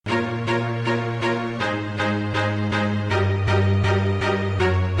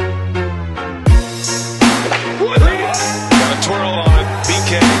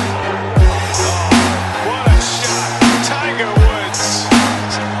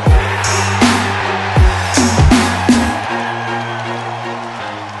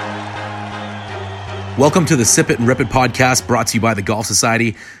Welcome to the Sip It and Rip It podcast, brought to you by the Golf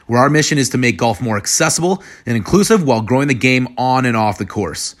Society, where our mission is to make golf more accessible and inclusive while growing the game on and off the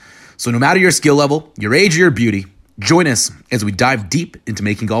course. So no matter your skill level, your age, or your beauty, join us as we dive deep into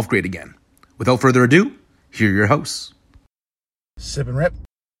making golf great again. Without further ado, here are your hosts. Sip and Rip.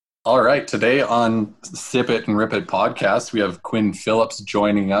 All right, today on Sip It and Rip It podcast, we have Quinn Phillips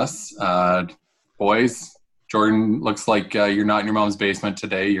joining us. Boys, Jordan, looks like you're not in your mom's basement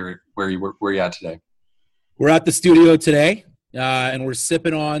today. Where you at today? We're at the studio today, and we're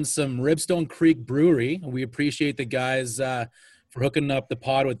sipping on some Ribstone Creek Brewery. We appreciate the guys for hooking up the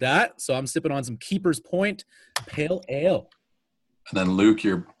pod with that. So I'm sipping on some Keeper's Point Pale Ale. And then Luke,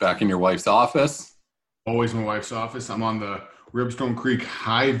 you're back in your wife's office. Always my wife's office. I'm on the Ribstone Creek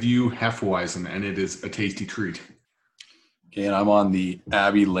High View Hefeweizen, and it is a tasty treat. Okay, and I'm on the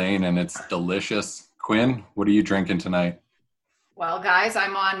Abbey Lane, and it's delicious. Quinn, what are you drinking tonight? Well, guys,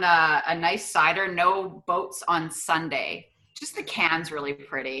 I'm on a nice cider, no boats on Sunday. Just the can's really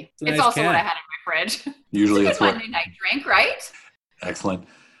pretty. It's also what I had in my fridge. Usually it's a good Monday night drink, right? Excellent.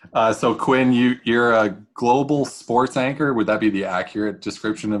 So Quinn, you're a global sports anchor. Would that be the accurate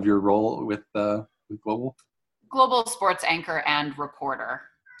description of your role with Global? Global sports anchor and reporter.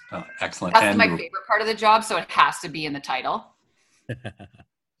 Oh, excellent. That's my favorite part of the job, so it has to be in the title.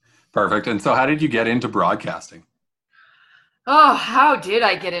 Perfect. And so how did you get into broadcasting? Oh, how did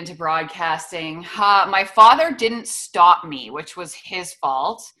I get into broadcasting? My father didn't stop me, which was his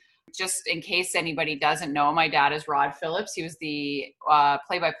fault. Just in case anybody doesn't know, my dad is Rod Phillips. He was the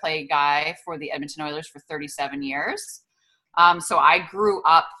play-by-play guy for the Edmonton Oilers for 37 years. So I grew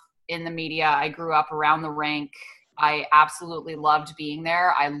up in the media. I grew up around the rink. I absolutely loved being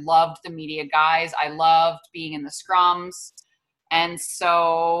there. I loved the media guys. I loved being in the scrums. And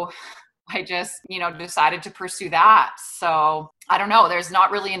so I just, decided to pursue that. So I don't know. There's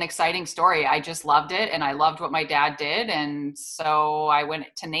not really an exciting story. I just loved it, and I loved what my dad did. And so I went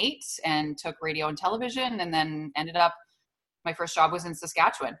to Nate and took radio and television, and then ended up, my first job was in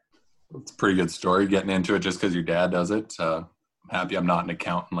Saskatchewan. It's a pretty good story, getting into it just because your dad does it. I'm happy I'm not an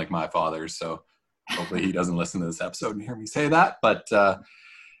accountant like my father. So hopefully he doesn't listen to this episode and hear me say that. But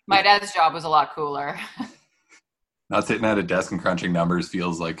my dad's job was a lot cooler. Not sitting at a desk and crunching numbers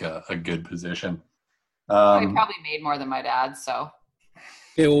feels like a good position. He probably made more than my dad, so.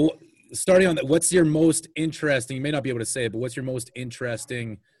 Okay, well, starting on that, what's your most interesting, you may not be able to say it, but what's your most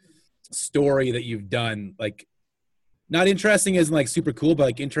interesting story that you've done? Like, not interesting as in like super cool, but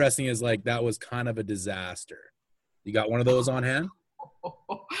like interesting as like that was kind of a disaster. You got one of those on hand?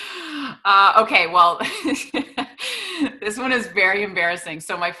 Okay, well, this one is very embarrassing.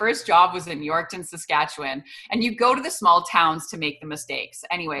 So my first job was in Yorkton, Saskatchewan, and you go to the small towns to make the mistakes.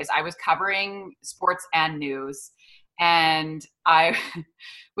 Anyways, I was covering sports and news, and I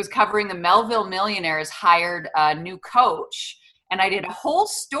was covering the Melville Millionaires hired a new coach, and I did a whole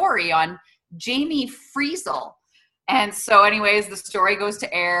story on Jamie Friesel. And so anyways, the story goes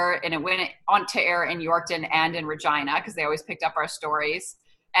to air, and it went on to air in Yorkton and in Regina because they always picked up our stories.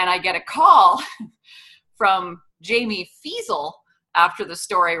 And I get a call from Jamie Friesel after the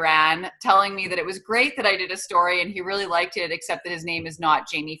story ran, telling me that it was great that I did a story and he really liked it, except that his name is not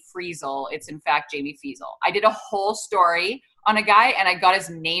Jamie Friesel. It's in fact Jamie Friesel. I did a whole story on a guy and I got his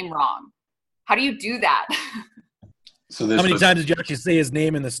name wrong. How do you do that? So how many times did you actually say his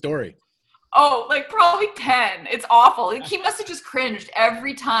name in the story? Oh, like probably 10. It's awful. He must have just cringed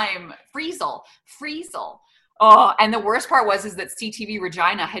every time. Friesel. Oh, and the worst part is that CTV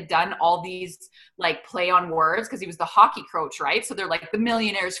Regina had done all these like play on words because he was the hockey coach, right? So they're like, the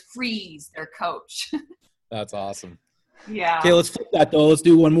Millionaires freeze their coach. That's awesome. Yeah. Okay, let's flip that though. Let's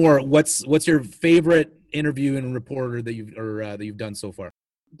do one more. What's your favorite interview and reporter that you've done so far?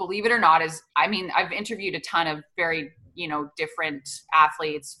 Believe it or not, I've interviewed a ton of very, different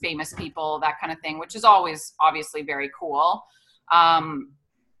athletes, famous people, that kind of thing, which is always obviously very cool.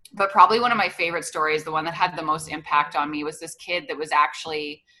 But probably one of my favorite stories, the one that had the most impact on me, was this kid that was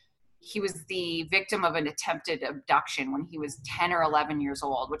he was the victim of an attempted abduction when he was 10 or 11 years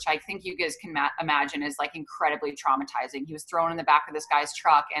old, which I think you guys can imagine is like incredibly traumatizing. He was thrown in the back of this guy's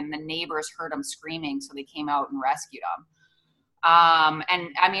truck and the neighbors heard him screaming. So they came out and rescued him.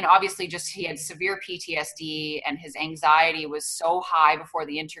 Obviously just he had severe PTSD and his anxiety was so high before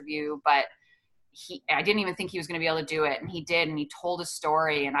the interview, but I didn't even think he was going to be able to do it. And he did. And he told a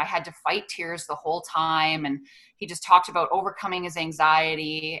story and I had to fight tears the whole time. And he just talked about overcoming his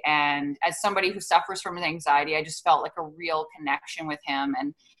anxiety. And as somebody who suffers from anxiety, I just felt like a real connection with him.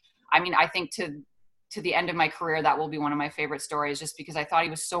 And I think to the end of my career, that will be one of my favorite stories just because I thought he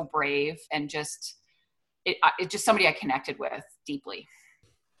was so brave and just it's just somebody I connected with deeply.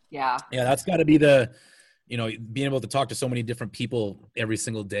 Yeah. Yeah, that's got to be being able to talk to so many different people every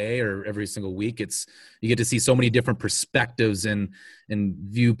single day or every single week. You get to see so many different perspectives and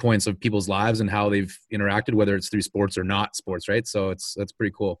viewpoints of people's lives and how they've interacted, whether it's through sports or not sports, right? So that's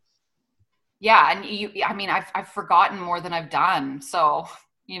pretty cool. Yeah, and I've forgotten more than I've done. So,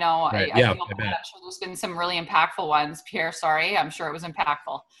 Right. I feel bad. I'm sure there's been some really impactful ones. Pierre, sorry, I'm sure it was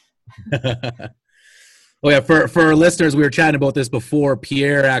impactful. Oh yeah, for our listeners, we were chatting about this before.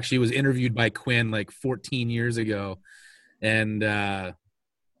 Pierre actually was interviewed by Quinn like 14 years ago, and Quinn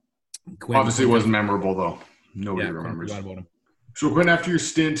obviously wasn't memorable though. Nobody remembers. Forgot about him. So Quinn, after your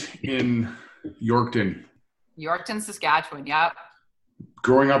stint in Yorkton, Saskatchewan, yeah.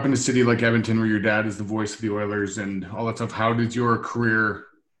 Growing up in a city like Edmonton, where your dad is the voice of the Oilers and all that stuff, how did your career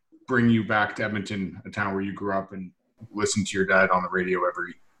bring you back to Edmonton, a town where you grew up and listened to your dad on the radio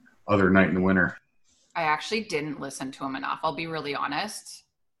every other night in the winter? I actually didn't listen to him enough. I'll be really honest.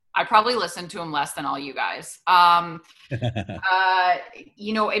 I probably listened to him less than all you guys. My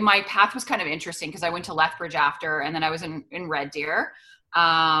path was kind of interesting because I went to Lethbridge after, and then I was in Red Deer.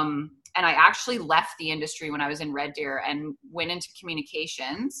 And I actually left the industry when I was in Red Deer and went into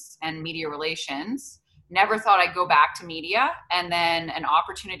communications and media relations. Never thought I'd go back to media. And then an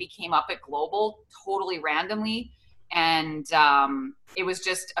opportunity came up at Global totally randomly. And it was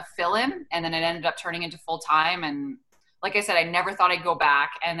just a fill-in, and then it ended up turning into full-time. And like I said, I never thought I'd go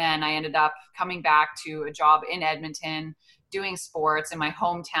back. And then I ended up coming back to a job in Edmonton, doing sports in my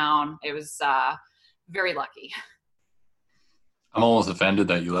hometown. It was very lucky. I'm almost offended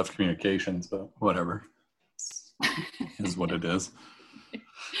that you left communications, but whatever. Is what it is.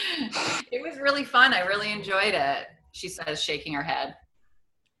 It was really fun. I really enjoyed it, she says, shaking her head.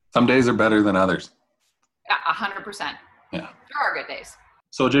 Some days are better than others. 100%. Yeah. There are good days.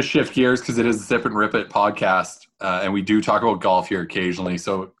 So just shift gears because it is the Sip and Rip It podcast, and we do talk about golf here occasionally.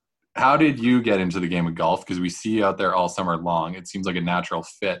 So how did you get into the game of golf? Because we see you out there all summer long. It seems like a natural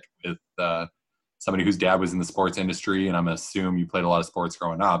fit with somebody whose dad was in the sports industry, and I'm going to assume you played a lot of sports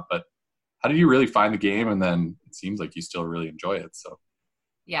growing up. But how did you really find the game? And then it seems like you still really enjoy it. So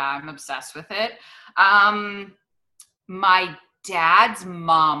yeah, I'm obsessed with it. My dad's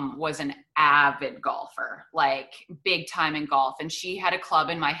mom was an avid golfer, like big time in golf. And she had a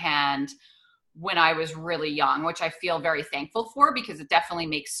club in my hand when I was really young, which I feel very thankful for because it definitely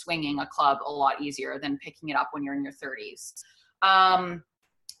makes swinging a club a lot easier than picking it up when you're in your 30s.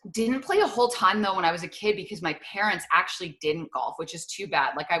 Didn't play a whole ton though when I was a kid because my parents actually didn't golf, which is too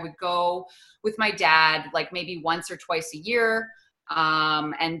bad. Like I would go with my dad like maybe once or twice a year.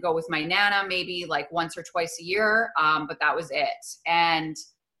 And go with my Nana maybe like once or twice a year. But that was it. And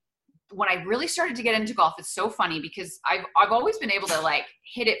when I really started to get into golf, it's so funny because I've always been able to like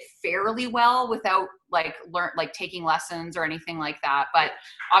hit it fairly well without like taking lessons or anything like that, but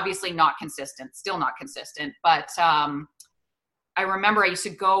obviously not consistent, still not consistent. But, I remember I used to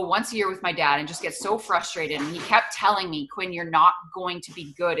go once a year with my dad and just get so frustrated. And he kept telling me, Quinn, you're not going to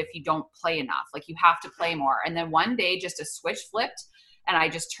be good if you don't play enough. Like you have to play more. And then one day just a switch flipped and I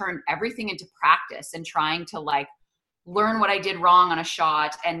just turned everything into practice and trying to like learn what I did wrong on a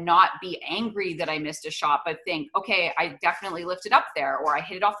shot and not be angry that I missed a shot, but think, okay, I definitely lifted up there or I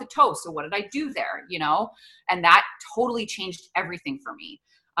hit it off the toe. So what did I do there? And that totally changed everything for me.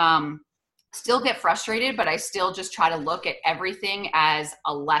 Still get frustrated, but I still just try to look at everything as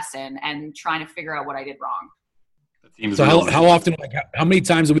a lesson and trying to figure out what I did wrong. So how often, like how many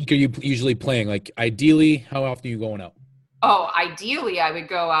times a week are you usually playing? Like ideally, how often are you going out? Oh, ideally I would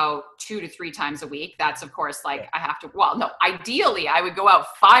go out 2 to 3 times a week. That's of course like ideally I would go out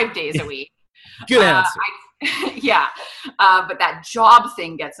 5 days a week. Good answer. But that job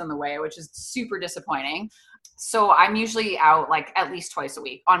thing gets in the way, which is super disappointing. So I'm usually out like at least twice a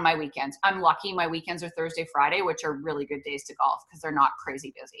week on my weekends. I'm lucky my weekends are Thursday, Friday, which are really good days to golf because they're not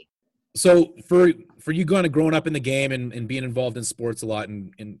crazy busy. So for you growing up in the game and being involved in sports a lot,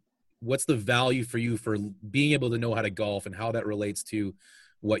 and what's the value for you for being able to know how to golf and how that relates to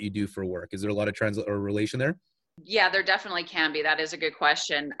what you do for work? Is there a lot of relation there? Yeah, there definitely can be. That is a good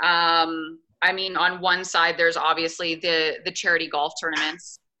question. I mean, on one side, there's obviously the charity golf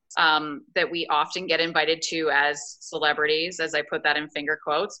tournaments that we often get invited to as celebrities, as I put that in finger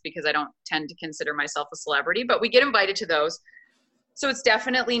quotes, because I don't tend to consider myself a celebrity, but we get invited to those. So it's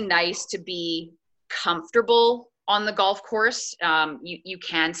definitely nice to be comfortable on the golf course. You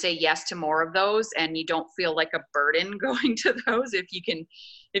can say yes to more of those and you don't feel like a burden going to those if you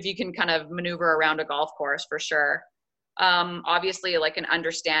can kind of maneuver around a golf course for sure. Obviously like an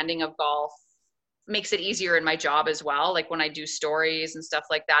understanding of golf makes it easier in my job as well. Like when I do stories and stuff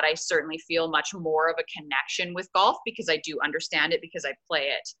like that, I certainly feel much more of a connection with golf because I do understand it because I play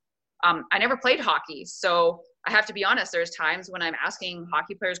it I never played hockey. So I have to be honest, there's times when I'm asking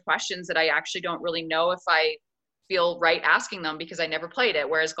hockey players questions that I actually don't really know if I feel right asking them because I never played it.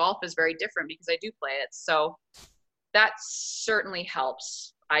 Whereas golf is very different because I do play it. So that certainly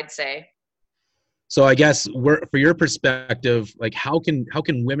helps, I'd say. So I guess for your perspective, like how can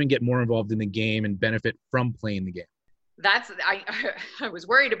women get more involved in the game and benefit from playing the game? I was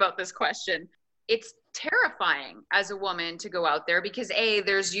worried about this question. It's terrifying as a woman to go out there because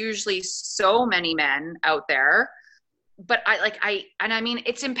there's usually so many men out there, but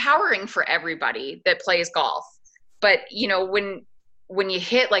it's empowering for everybody that plays golf. But when you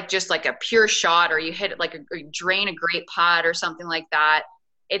hit like just like a pure shot, or you hit like or you drain a great putt or something like that,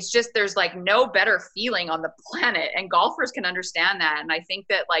 it's just, there's like no better feeling on the planet, and golfers can understand that. And I think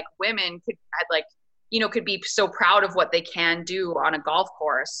that like women could be so proud of what they can do on a golf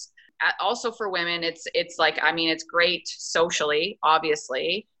course. Also for women, it's like, I mean, it's great socially,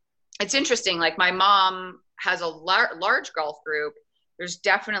 obviously. It's interesting. Like my mom has a large golf group. There's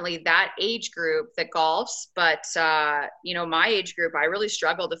definitely that age group that golfs, but my age group, I really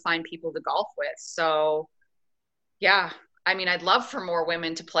struggle to find people to golf with. So yeah, I mean, I'd love for more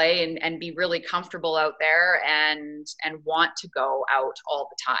women to play and be really comfortable out there and want to go out all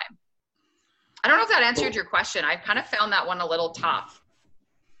the time. I don't know if that answered your question. I kind of found that one a little tough.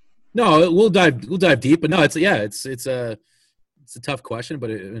 No, we'll dive deep, but no, it's a tough question, but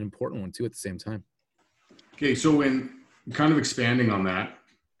an important one too at the same time. Okay, so in kind of expanding on that,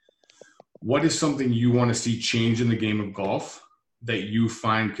 what is something you want to see change in the game of golf that you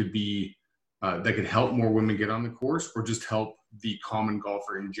find could be that could help more women get on the course, or just help the common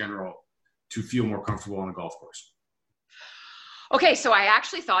golfer in general to feel more comfortable on a golf course? Okay, so I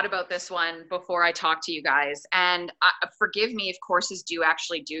actually thought about this one before I talked to you guys, and forgive me if courses do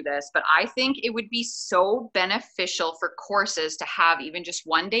actually do this, but I think it would be so beneficial for courses to have even just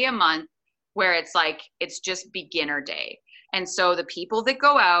one day a month where it's just beginner day. And so the people that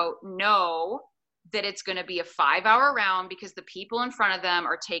go out know that it's going to be a 5-hour round because the people in front of them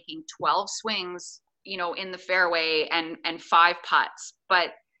are taking 12 swings, in the fairway and 5 putts.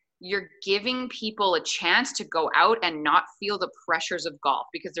 But you're giving people a chance to go out and not feel the pressures of golf,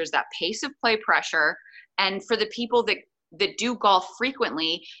 because there's that pace of play pressure. And for the people that do golf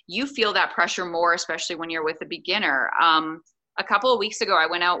frequently, you feel that pressure more, especially when you're with a beginner. A couple of weeks ago, I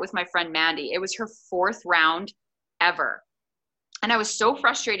went out with my friend Mandy. It was her 4th round ever. And I was so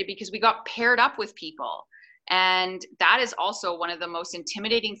frustrated because we got paired up with people. And that is also one of the most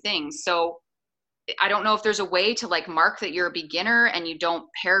intimidating things. So I don't know if there's a way to like mark that you're a beginner and you don't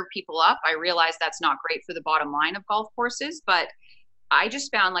pair people up. I realize that's not great for the bottom line of golf courses, but I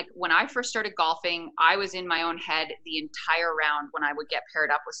just found like when I first started golfing, I was in my own head the entire round when I would get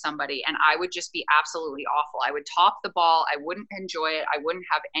paired up with somebody, and I would just be absolutely awful. I would top the ball. I wouldn't enjoy it. I wouldn't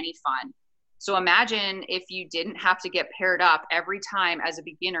have any fun. So imagine if you didn't have to get paired up every time as a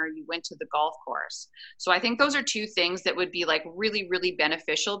beginner you went to the golf course. So I think those are 2 things that would be like really, really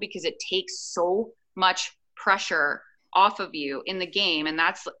beneficial, because it takes so much pressure off of you in the game. And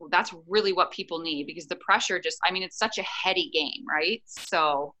that's really what people need, because the pressure it's such a heady game, right?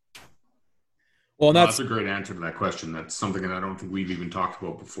 So. Well, that's a great answer to that question. That's something that I don't think we've even talked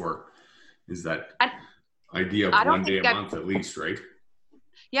about before, is that idea of one day a month at least, right?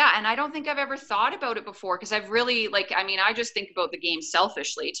 Yeah. And I don't think I've ever thought about it before, because I've really I just think about the game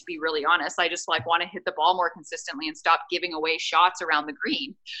selfishly, to be really honest. I just want to hit the ball more consistently and stop giving away shots around the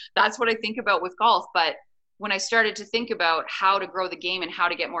green. That's what I think about with golf. But when I started to think about how to grow the game and how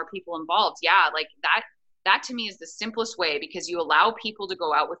to get more people involved, that to me is the simplest way, because you allow people to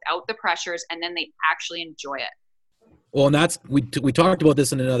go out without the pressures and then they actually enjoy it. Well, and that's, we talked about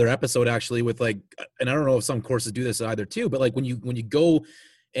this in another episode actually with and I don't know if some courses do this either too, but like when you go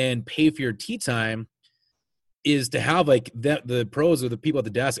and pay for your tee time, is to have the pros or the people at the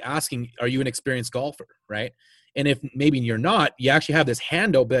desk asking, are you an experienced golfer? Right. And if maybe you're not, you actually have this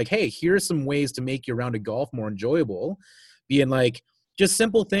handout, be like, hey, here's some ways to make your round of golf more enjoyable. Being like, just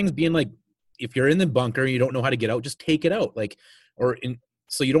simple things, being like, if you're in the bunker and you don't know how to get out, just take it out.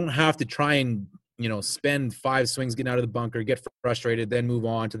 So you don't have to try and, spend 5 swings getting out of the bunker, get frustrated, then move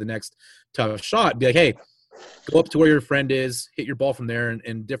on to the next tough shot. Be like, hey, go up to where your friend is, hit your ball from there,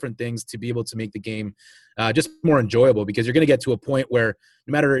 and different things to be able to make the game just more enjoyable, because you're going to get to a point where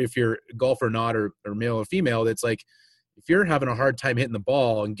no matter if you're a golfer or not, or male or female, it's like if you're having a hard time hitting the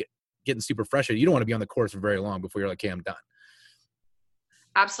ball and getting super frustrated, you don't want to be on the course for very long before you're like, okay, I'm done.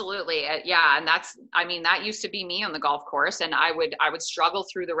 Absolutely. Yeah. And that used to be me on the golf course, and I would struggle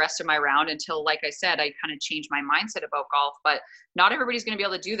through the rest of my round until, like I said, I kind of changed my mindset about golf. But not everybody's going to be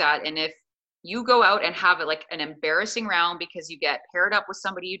able to do that. And if you go out and have like an embarrassing round because you get paired up with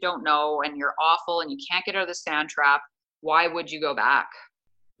somebody you don't know and you're awful and you can't get out of the sand trap, why would you go back?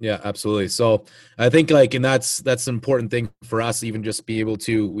 Yeah, absolutely. So I think like, and that's an important thing for us, even just be able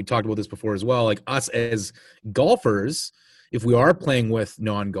to, we talked about this before as well, like us as golfers, if we are playing with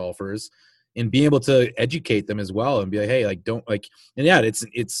non-golfers, and being able to educate them as well and be like, hey, like, don't like, and yeah, it's,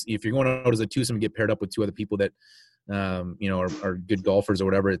 if you're going out as a twosome and get paired up with two other people that, are good golfers or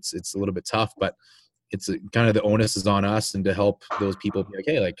whatever, it's a little bit tough, but it's kind of the onus is on us and to help those people be like,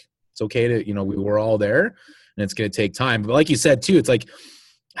 hey, like, it's okay to, we're all there and it's going to take time. But like you said too, it's like,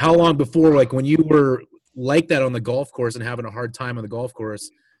 how long before, like when you were like that on the golf course and having a hard time on the golf course,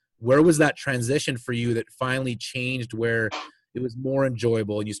 where was that transition for you that finally changed where it was more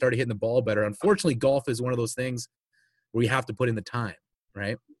enjoyable and you started hitting the ball better? Unfortunately, golf is one of those things where you have to put in the time,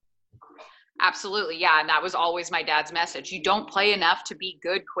 right? Absolutely. Yeah. And that was always my dad's message. You don't play enough to be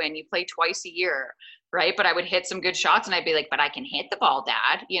good, Quinn. You play twice a year, right? But I would hit some good shots and I'd be like, but I can hit the ball,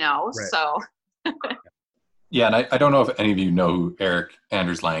 Dad, Right. So. Yeah, and I don't know if any of you know who Eric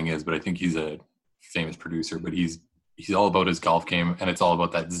Anders Lang is, but I think he's a famous producer, but he's all about his golf game, and it's all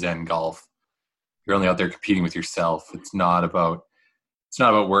about that Zen golf. You're only out there competing with yourself. It's not about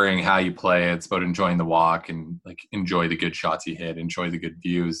worrying how you play. It's about enjoying the walk and like enjoy the good shots you hit, enjoy the good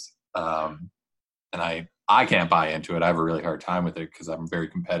views. And I can't buy into it. I have a really hard time with it because I'm very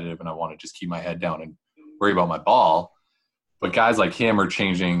competitive and I want to just keep my head down and worry about my ball. But guys like him are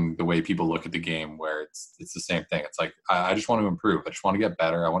changing the way people look at the game, where it's the same thing. It's like, I just want to improve. I just want to get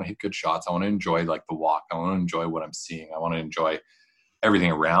better. I want to hit good shots. I want to enjoy like the walk. I want to enjoy what I'm seeing. I want to enjoy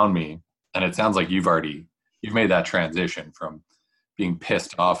everything around me. And it sounds like you've made that transition from being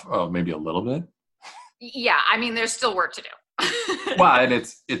pissed off, maybe a little bit. Yeah. I mean, there's still work to do. Well, and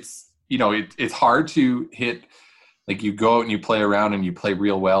it's hard to hit. Like you go out and you play around and you play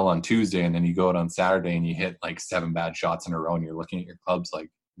real well on Tuesday, and then you go out on Saturday and you hit like 7 bad shots in a row, and you're looking at your clubs like,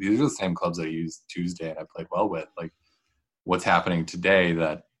 these are the same clubs I used Tuesday and I played well with. Like, what's happening today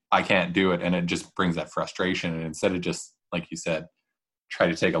that I can't do it? And it just brings that frustration. And instead of just, like you said, try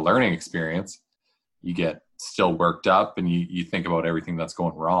to take a learning experience, you get still worked up and you think about everything that's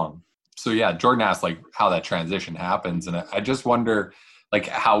going wrong. So yeah, Jordan asked like how that transition happens. And I just wonder like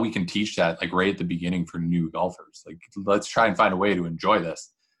how we can teach that like right at the beginning for new golfers. Like, let's try and find a way to enjoy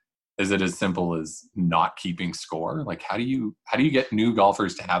this. Is it as simple as not keeping score? Like, how do you get new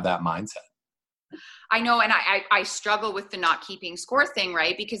golfers to have that mindset? I know. And I struggle with the not keeping score thing,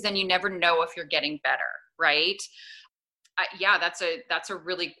 right? Because then you never know if you're getting better, right? Yeah, that's a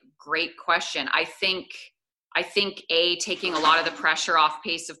really great question. I think taking a lot of the pressure off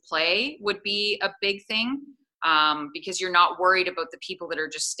pace of play would be a big thing. Because you're not worried about the people that are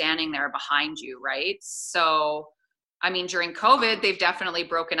just standing there behind you, right? So, I mean, during COVID, they've definitely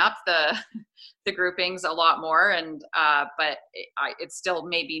broken up the groupings a lot more, and but it's still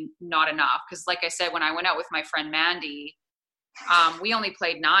maybe not enough. Because, like I said, when I went out with my friend Mandy, we only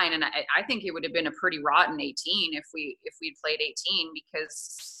played 9, and I think it would have been a pretty rotten 18 if we'd played 18.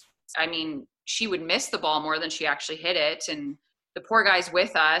 Because, I mean, she would miss the ball more than she actually hit it, and the poor guys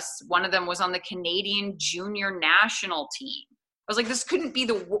with us, one of them was on the Canadian junior national team. I was like, this couldn't be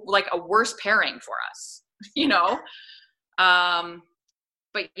a worse pairing for us,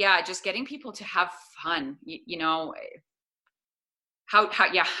 But yeah, just getting people to have fun, how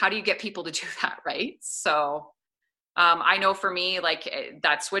do you get people to do that? Right. So, I know for me, like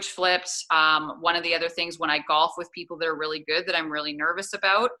that switch flipped. One of the other things when I golf with people that are really good that I'm really nervous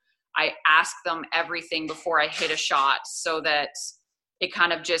about, I ask them everything before I hit a shot so that it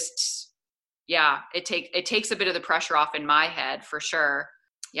kind of just, it takes a bit of the pressure off in my head for sure.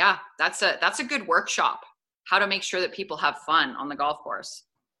 Yeah, that's a good workshop, how to make sure that people have fun on the golf course.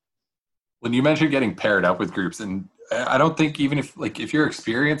 When you mentioned getting paired up with groups, and I don't think even if you're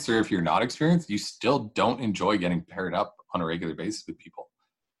experienced or if you're not experienced, you still don't enjoy getting paired up on a regular basis with people.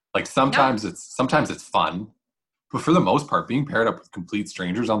 Like sometimes it's fun. But for the most part, being paired up with complete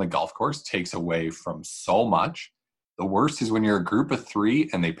strangers on the golf course takes away from so much. The worst is when you're a group of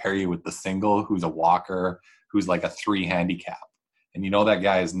 3 and they pair you with the single who's a walker, who's like a 3 handicap. And that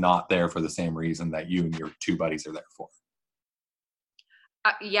guy is not there for the same reason that you and your 2 buddies are there for.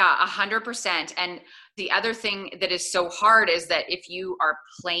 Yeah, 100%. And the other thing that is so hard is that if you are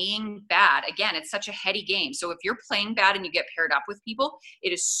playing bad, again, it's such a heady game. So if you're playing bad and you get paired up with people,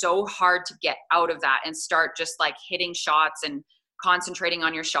 it is so hard to get out of that and start just like hitting shots and concentrating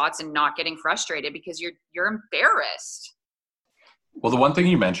on your shots and not getting frustrated because you're embarrassed. Well, the one thing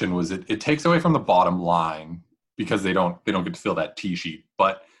you mentioned was it takes away from the bottom line because they don't get to fill that tee sheet.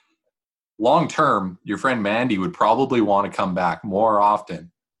 But long term, your friend Mandy would probably want to come back more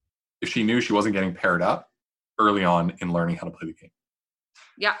often if she knew she wasn't getting paired up early on in learning how to play the game.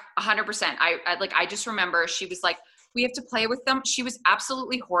 Yeah, 100%. I just remember she was like, we have to play with them. She was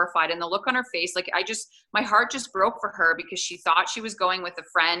absolutely horrified, and the look on her face, like my heart just broke for her because she thought she was going with a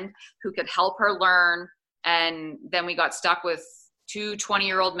friend who could help her learn. And then we got stuck with 2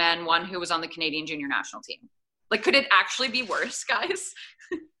 20-year-old men, one who was on the Canadian junior national team. Like, could it actually be worse, guys?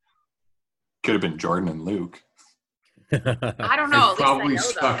 Could have been Jordan and Luke. I don't know. It's probably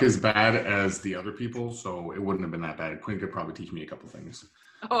stuck as bad as the other people, so it wouldn't have been that bad. Quinn could probably teach me a couple things.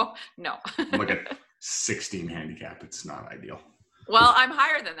 Oh, no. I'm like a 16 handicap. It's not ideal. Well, I'm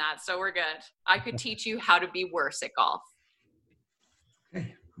higher than that, so we're good. I could teach you how to be worse at golf.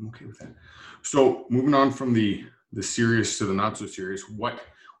 Okay, I'm okay with that. So moving on from the serious to the not so serious, what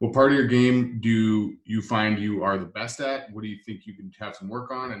part of your game do you find you are the best at? What do you think you can have some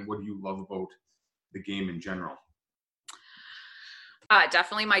work on? And what do you love about the game in general?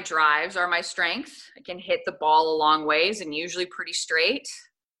 Definitely my drives are my strength. I can hit the ball a long ways and usually pretty straight.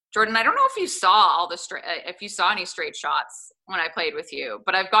 Jordan, I don't know if you saw if you saw any straight shots when I played with you,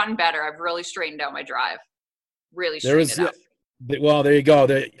 but I've gotten better. I've really straightened out my drive. Really straightened it out. Well, there you go.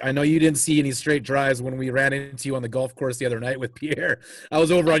 I know you didn't see any straight drives when we ran into you on the golf course the other night with Pierre. I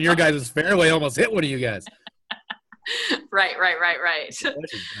was over on your guys' fairway, almost hit one of you guys. Right.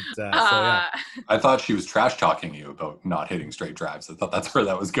 Yeah. I thought she was trash talking you about not hitting straight drives. I thought that's where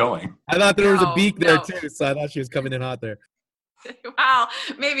that was going. I thought there was a beak there too, so I thought she was coming in hot there. Wow,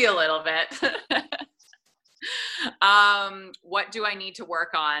 maybe a little bit. What do I need to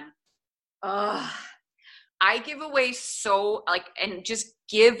work on? I give away and just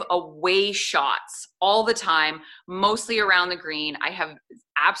give away shots all the time, mostly around the green. I have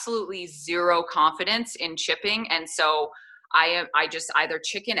absolutely zero confidence in chipping. And so I just either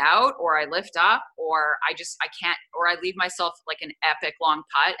chicken out or I lift up or I can't, or I leave myself like an epic long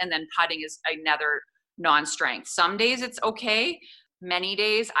putt. And then putting is another non-strength. Some days it's okay. Many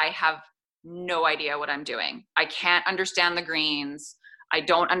days I have no idea what I'm doing. I can't understand the greens. I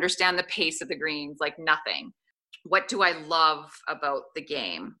don't understand the pace of the greens, like nothing. What do I love about the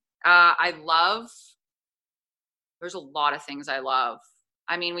game? There's a lot of things I love.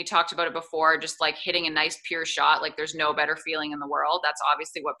 I mean, we talked about it before, just like hitting a nice pure shot. Like there's no better feeling in the world. That's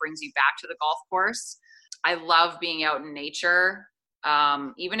obviously what brings you back to the golf course. I love being out in nature.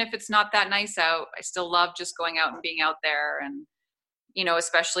 Even if it's not that nice out, I still love just going out and being out there. And,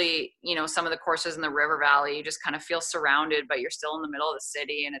 especially, some of the courses in the River Valley, you just kind of feel surrounded, but you're still in the middle of the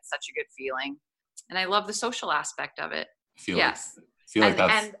city and it's such a good feeling. And I love the social aspect of it. Yes.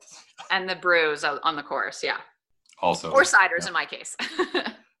 And the brews on the course. Yeah. Also. Or ciders in my case.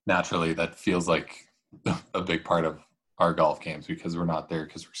 Naturally, that feels like a big part of our golf games because we're not there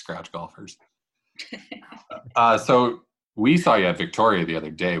because we're scratch golfers. So we saw you at Victoria the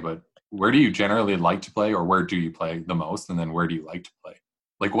other day, but where do you generally like to play or where do you play the most? And then where do you like to play?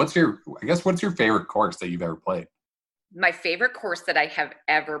 Like what's your favorite course that you've ever played? My favorite course that I have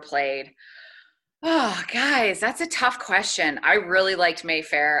ever played. Oh, guys, that's a tough question. I really liked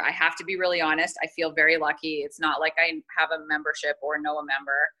Mayfair. I have to be really honest. I feel very lucky. It's not like I have a membership or know a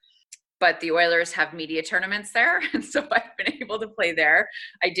member, but the Oilers have media tournaments there. And so I've been able to play there.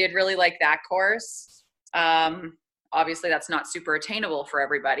 I did really like that course. Obviously, that's not super attainable for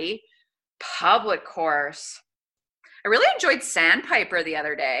everybody. Public course. I really enjoyed Sandpiper the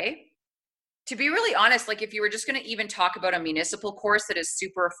other day. To be really honest, like if you were just going to even talk about a municipal course that is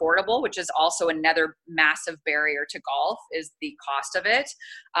super affordable, which is also another massive barrier to golf, is the cost of it.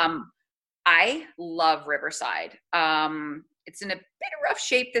 I love Riverside. It's in a bit of rough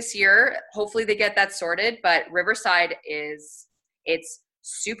shape this year. Hopefully they get that sorted, but Riverside it's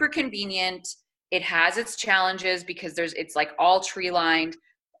super convenient. It has its challenges because it's like all tree lined.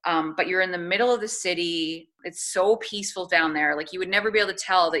 But you're in the middle of the city. It's so peaceful down there. Like you would never be able to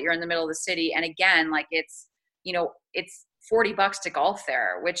tell that you're in the middle of the city. And again, like it's $40 to golf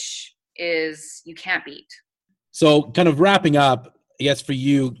there, which is, you can't beat. So kind of wrapping up, I guess for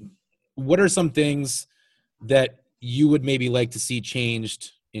you, what are some things that you would maybe like to see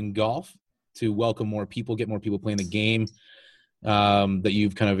changed in golf to welcome more people, get more people playing the game that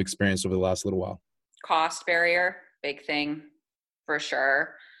you've kind of experienced over the last little while? Cost barrier, big thing for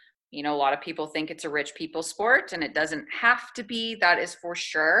sure. A lot of people think it's a rich people sport and it doesn't have to be. That is for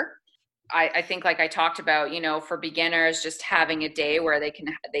sure. I think like I talked about, for beginners, just having a day where they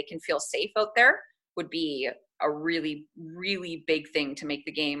can feel safe out there would be a really, really big thing to make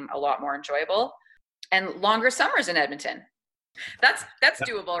the game a lot more enjoyable. And longer summers in Edmonton. That's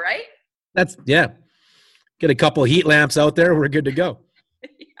doable, right? Yeah. Get a couple of heat lamps out there. We're good to go.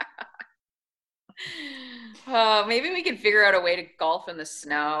 Yeah. Maybe we could figure out a way to golf in the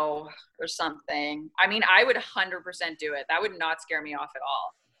snow or something. I mean, I would 100% do it. That would not scare me off at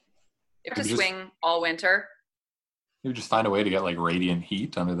all. If to swing all winter. You just find a way to get like radiant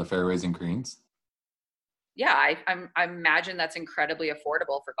heat under the fairways and greens. Yeah, I imagine that's incredibly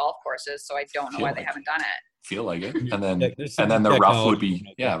affordable for golf courses, so I don't know why they haven't done it. Feel like it. And then the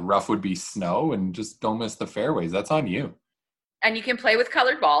rough would be snow, and just don't miss the fairways. That's on you. And you can play with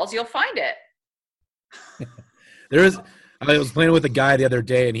colored balls. You'll find it. I was playing with a guy the other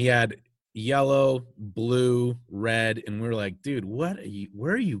day, and he had yellow, blue, red, and we were like, dude, where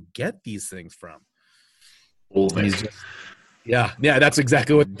do you get these things from? Yeah, that's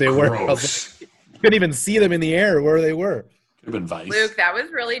exactly what they were. Couldn't even see them in the air where they were. Could have been Vice. Luke, that was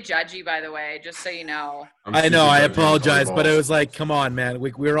really judgy, by the way, just so you know. I know, I apologize, but it was like, come on, man.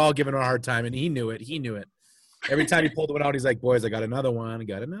 We were all giving him a hard time, and he knew it. Every time he pulled one out, he's like, boys, I got another one.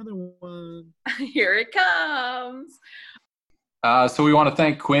 Here it comes. So we want to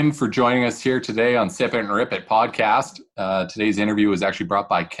thank Quinn for joining us here today on Sip It and Rip It podcast. Today's interview was actually brought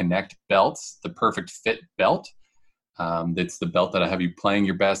by Connect Belts, the perfect fit belt. It's the belt that'll have you playing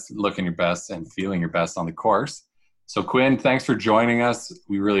your best, looking your best, and feeling your best on the course. So Quinn, thanks for joining us.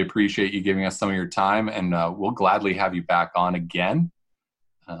 We really appreciate you giving us some of your time, and we'll gladly have you back on again,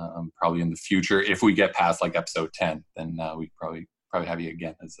 probably in the future. If we get past like episode 10, then we probably have you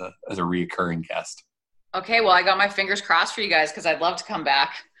again as a reoccurring guest. Okay, well, I got my fingers crossed for you guys because I'd love to come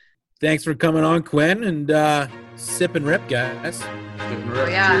back. Thanks for coming on, Quinn, and sip and rip, guys. Sip and rip.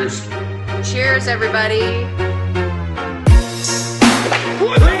 Yeah. Cheers. Cheers, everybody.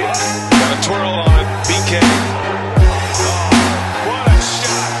 Got a twirl on it. BK.